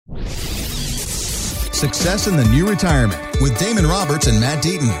Success in the New Retirement with Damon Roberts and Matt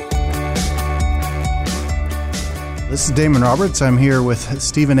Deaton. This is Damon Roberts. I'm here with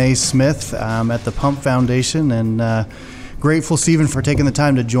Stephen A. Smith at the Pump Foundation, and grateful, Stephen, for taking the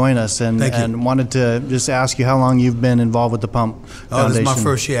time to join us, and wanted to just ask you how long you've been involved with the Pump Foundation. This is my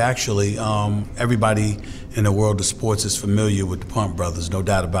first year, actually. Everybody in the world of sports is familiar with the Pump brothers, no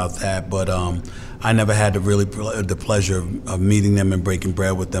doubt about that, but I never had the pleasure of meeting them and breaking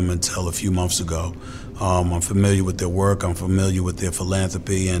bread with them until a few months ago. I'm familiar with their work. I'm familiar with their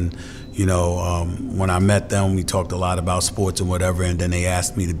philanthropy, and when I met them, we talked a lot about sports and whatever, and then they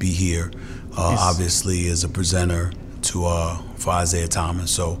asked me to be here, obviously as a presenter for Isaiah Thomas.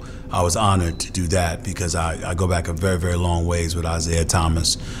 So I was honored to do that because I go back a very, very long ways with Isaiah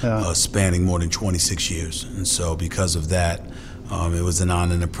Thomas, spanning more than 26 years. And so because of that, it was an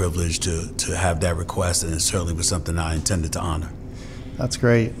honor and a privilege to have that request, and it certainly was something I intended to honor. That's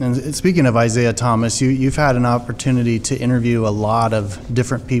great. And speaking of Isaiah Thomas, you've had an opportunity to interview a lot of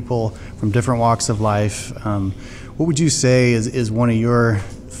different people from different walks of life. What would you say is one of your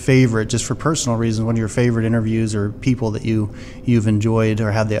favorite, just for personal reasons, one of your favorite interviews or people that you've enjoyed or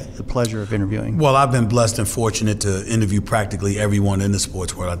had the pleasure of interviewing? Well, I've been blessed and fortunate to interview practically everyone in the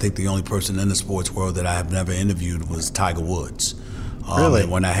sports world. I think the only person in the sports world that I have never interviewed was Tiger Woods. Really?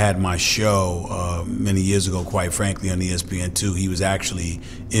 And when I had my show many years ago, quite frankly, on ESPN2, he was actually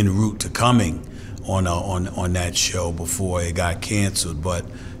en route to coming on that show before it got canceled. But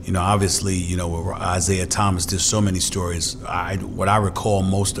obviously, with Isaiah Thomas, there's so many stories. What I recall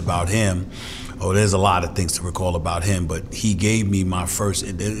most about him, there's a lot of things to recall about him, but he gave me my first,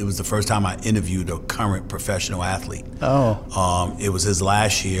 it was the first time I interviewed a current professional athlete. It was his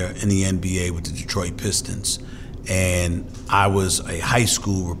last year in the NBA with the Detroit Pistons. And I was a high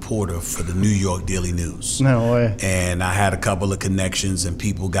school reporter for the New York Daily News. No way. And I had a couple of connections, and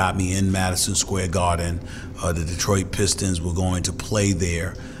people got me in Madison Square Garden. The Detroit Pistons were going to play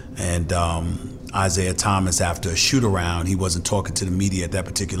there. And Isaiah Thomas, after a shoot-around, he wasn't talking to the media at that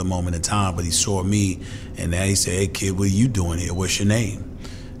particular moment in time, but he saw me, and then he said, "Hey, kid, what are you doing here? What's your name?"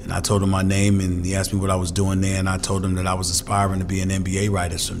 And I told him my name, and he asked me what I was doing there, and I told him that I was aspiring to be an NBA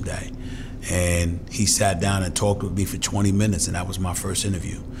writer someday. And he sat down and talked with me for 20 minutes, and that was my first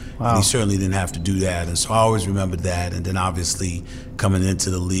interview. Wow. And he certainly didn't have to do that, and so I always remembered that. And then obviously coming into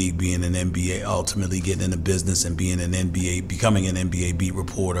the league, being an NBA, ultimately getting into business and becoming an NBA beat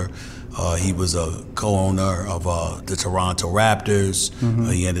reporter. He was a co-owner of the Toronto Raptors. Mm-hmm.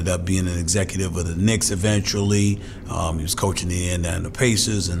 He ended up being an executive of the Knicks eventually. He was coaching the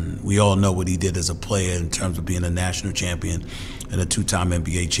Pacers, and we all know what he did as a player in terms of being a national champion and a two-time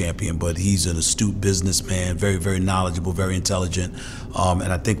NBA champion. But he's an astute businessman, very, very knowledgeable, very intelligent.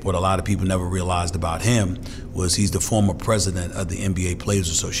 And I think what a lot of people never realized about him was he's the former president of the NBA Players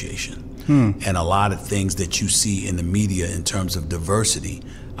Association. And a lot of things that you see in the media in terms of diversity,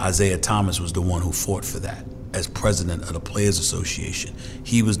 Isaiah Thomas was the one who fought for that. As president of the Players Association,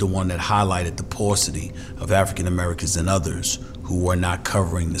 he was the one that highlighted the paucity of African Americans and others who were not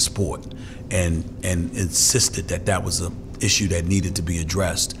covering the sport, and insisted that that was an issue that needed to be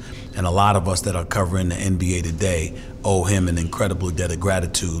addressed. And a lot of us that are covering the NBA today owe him an incredible debt of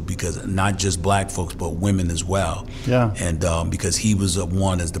gratitude, because not just black folks, but women as well. Yeah. And because he was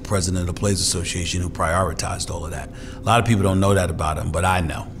one, as the president of the Players Association, who prioritized all of that. A lot of people don't know that about him, but I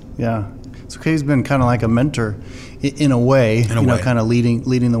know. Yeah. So he's been kind of like a mentor in a way, kind of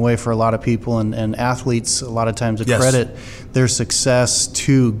leading the way for a lot of people, and athletes a lot of times accredit their success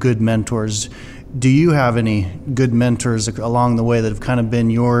to good mentors. Do you have any good mentors along the way that have kind of been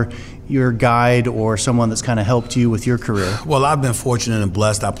your guide, or someone that's kind of helped you with your career? Well, I've been fortunate and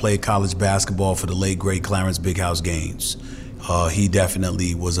blessed. I played college basketball for the late, great Clarence Big House Gaines. He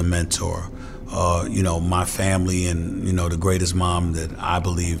definitely was a mentor. My family and, the greatest mom that I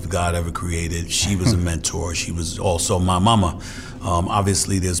believe God ever created, she was a mentor. She was also my mama.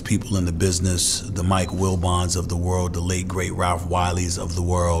 Obviously, there's people in the business, the Mike Wilbons of the world, the late, great Ralph Wileys of the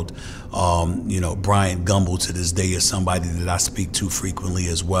world. Bryant Gumbel to this day is somebody that I speak to frequently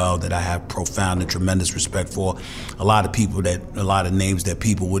as well, that I have profound and tremendous respect for. A lot of names that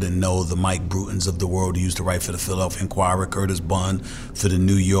people wouldn't know, the Mike Brutons of the world who used to write for the Philadelphia Inquirer, Curtis Bunn for the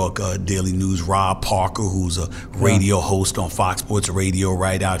New York Daily News, Rob Parker, who's a radio host on Fox Sports Radio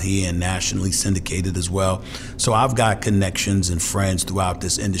right out here and nationally syndicated as well. So I've got connections and friends throughout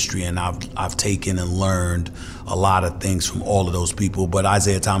this industry, and I've taken and learned a lot of things from all of those people. But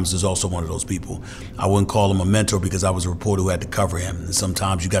Isaiah Thomas is also one of those people. I wouldn't call him a mentor because I was a reporter who had to cover him, and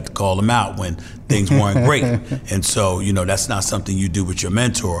sometimes you got to call him out when things weren't great. And so, that's not something you do with your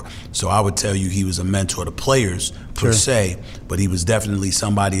mentor. So I would tell you he was a mentor to players per se, but he was definitely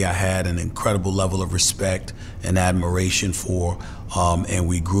somebody I had an incredible level of respect and admiration for, and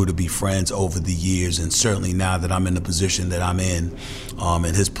we grew to be friends over the years. And certainly now that I'm in the position that I'm in,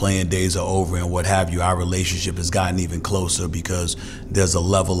 and his playing days are over and what have you, our relationship has gotten even closer because there's a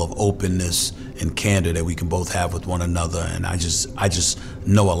level of openness and candor that we can both have with one another. And I just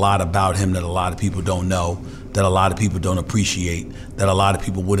know a lot about him that a lot of people don't know, that a lot of people don't appreciate, that a lot of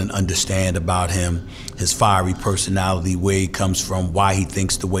people wouldn't understand about him, his fiery personality, where he comes from, why he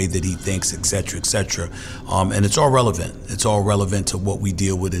thinks the way that he thinks, et cetera, et cetera. And it's all relevant. It's all relevant to what we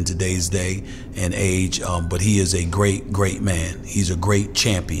deal with in today's day and age. But he is a great, great man. He's a great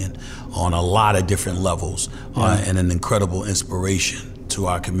champion on a lot of different levels, and an incredible inspiration to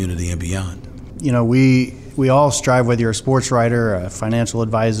our community and beyond. You know, we all strive, whether you're a sports writer, a financial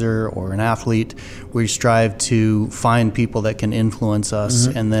advisor, or an athlete, we strive to find people that can influence us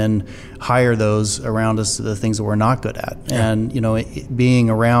and then hire those around us to the things that we're not good at. Yeah. And, you know, being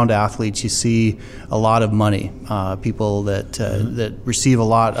around athletes, you see a lot of money, people that that receive a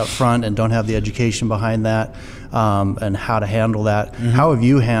lot up front and don't have the education behind that, and how to handle that. How have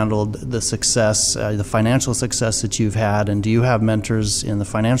you handled the success, the financial success that you've had, and do you have mentors in the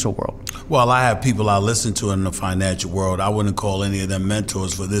financial world? Well, I have people I listen to in the financial world. I wouldn't call any of them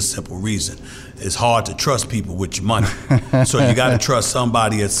mentors for this simple reason. It's hard to trust people with your money. So you got to trust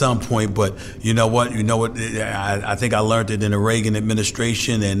somebody at some point. But you know what? I think I learned it in the Reagan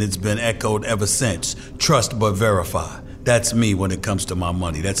administration, and it's been echoed ever since. Trust but verify. That's me when it comes to my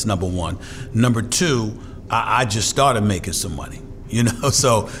money. That's number one. Number two, I just started making some money. You know,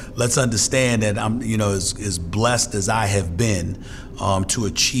 so let's understand that I'm, you know, as blessed as I have been to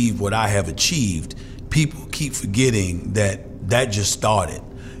achieve what I have achieved, people keep forgetting that just started.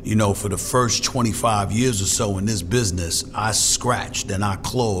 You know, for the first 25 years or so in this business, I scratched and I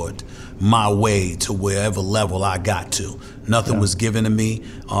clawed my way to wherever level I got to. Nothing was given to me.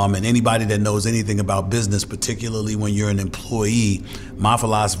 And anybody that knows anything about business, particularly when you're an employee, my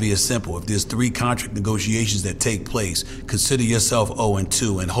philosophy is simple. If there's 3 contract negotiations that take place, consider yourself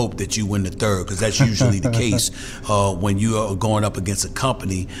 0-2 and hope that you win the third, because that's usually the case when you are going up against a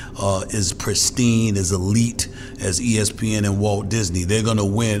company as pristine, as elite as ESPN and Walt Disney. They're going to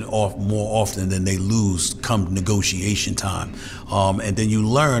win more often than they lose come negotiation time. And then you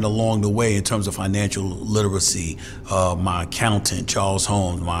learn along the way in terms of financial literacy. My accountant, Charles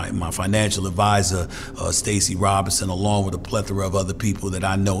Holmes, my financial advisor, Stacy Robinson, along with a plethora of other people that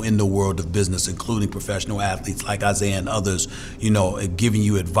I know in the world of business, including professional athletes like Isaiah and others, you know, giving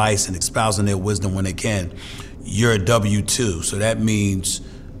you advice and espousing their wisdom when they can. You're a W-2, so that means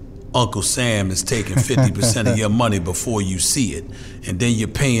Uncle Sam is taking 50% of your money before you see it. And then you're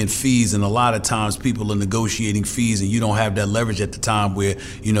paying fees, and a lot of times people are negotiating fees and you don't have that leverage at the time where,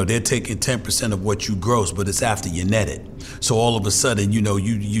 you know, they're taking 10% of what you gross, but it's after you net it. So all of a sudden, you know,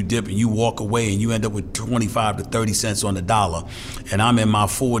 you dip and you walk away and you end up with 25 to 30 cents on the dollar. And I'm in my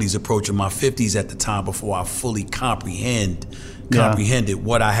 40s, approaching my 50s at the time before I fully comprehended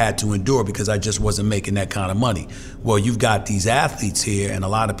what I had to endure because I just wasn't making that kind of money. Well, you've got these athletes here, and a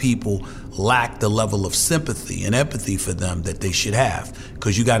lot of people lack the level of sympathy and empathy for them that they should have,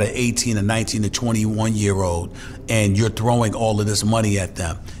 because you got an 18, a 19, a 21-year-old, and you're throwing all of this money at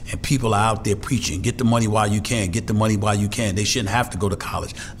them. And people are out there preaching, get the money while you can, get the money while you can. They shouldn't have to go to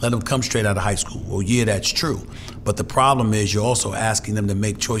college. Let them come straight out of high school. Well, yeah, that's true. But the problem is you're also asking them to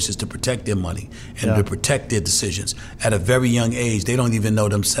make choices to protect their money and to protect their decisions. At a very young age, they don't even know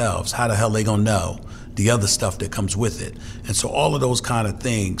themselves. How the hell they gonna know the other stuff that comes with it? And so all of those kind of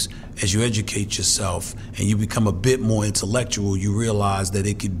things, as you educate yourself and you become a bit more intellectual, you realize that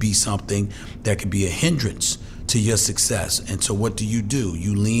it could be something that could be a hindrance to your success. And so what do?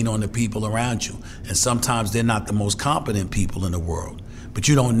 You lean on the people around you. And sometimes they're not the most competent people in the world, but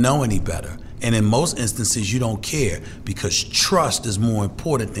you don't know any better. And in most instances, you don't care, because trust is more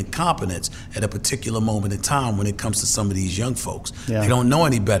important than competence at a particular moment in time when it comes to some of these young folks. They don't know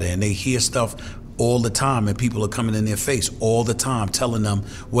any better, and they hear stuff all the time, and people are coming in their face all the time telling them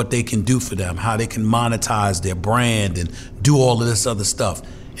what they can do for them, how they can monetize their brand and do all of this other stuff.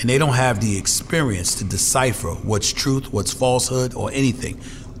 And they don't have the experience to decipher what's truth, what's falsehood, or anything.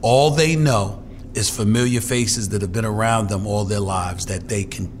 All they know is familiar faces that have been around them all their lives that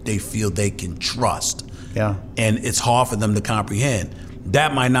they feel they can trust. And it's hard for them to comprehend.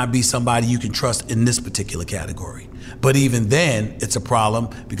 That might not be somebody you can trust in this particular category. But even then, it's a problem,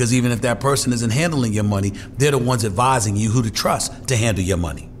 because even if that person isn't handling your money, they're the ones advising you who to trust to handle your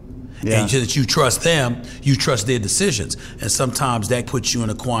money. And that you trust them, you trust their decisions. And sometimes that puts you in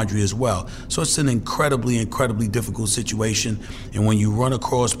a quandary as well. So it's an incredibly, incredibly difficult situation. And when you run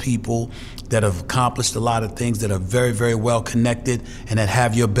across people that have accomplished a lot of things, that are very, very well connected, and that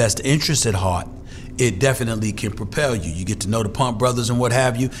have your best interest at heart, it definitely can propel you. You get to know the Pump Brothers and what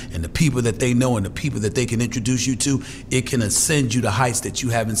have you, and the people that they know and the people that they can introduce you to. It can ascend you to heights that you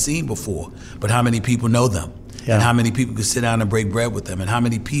haven't seen before. But how many people know them? Yeah. And how many people can sit down and break bread with them? And how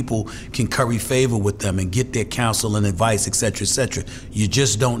many people can curry favor with them and get their counsel and advice, et cetera, et cetera? You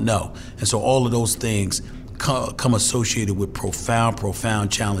just don't know. And so all of those things come associated with profound,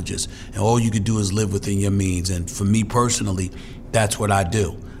 profound challenges. And all you can do is live within your means. And for me personally, that's what I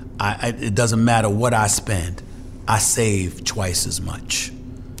do. It doesn't matter what I spend, I save twice as much.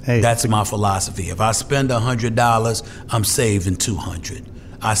 That's my philosophy. If I spend $100, I'm saving $200.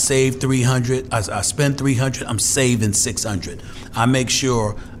 I save $300. I spend $300. I'm saving $600. I make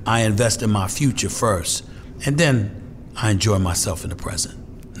sure I invest in my future first, and then I enjoy myself in the present,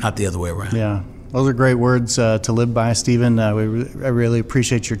 not the other way around. Yeah. Those are great words to live by, Stephen. I really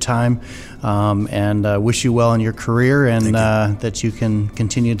appreciate your time and wish you well in your career, and that you can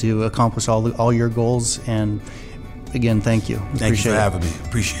continue to accomplish all your goals. And again, thank you. Thank you for having me.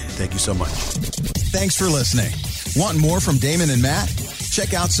 Appreciate it. Thank you so much. Thanks for listening. Want more from Damon and Matt?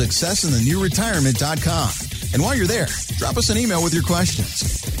 Check out successinthenewretirement.com. And while you're there, drop us an email with your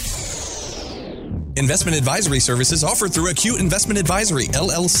questions. Investment advisory services offered through Acute Investment Advisory,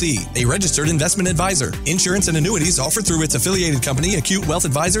 LLC, a registered investment advisor. Insurance and annuities offered through its affiliated company, Acute Wealth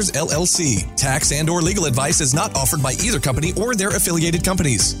Advisors, LLC. Tax and or legal advice is not offered by either company or their affiliated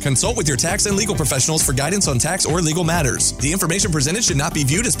companies. Consult with your tax and legal professionals for guidance on tax or legal matters. The information presented should not be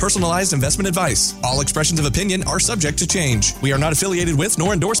viewed as personalized investment advice. All expressions of opinion are subject to change. We are not affiliated with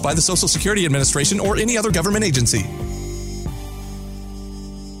nor endorsed by the Social Security Administration or any other government agency.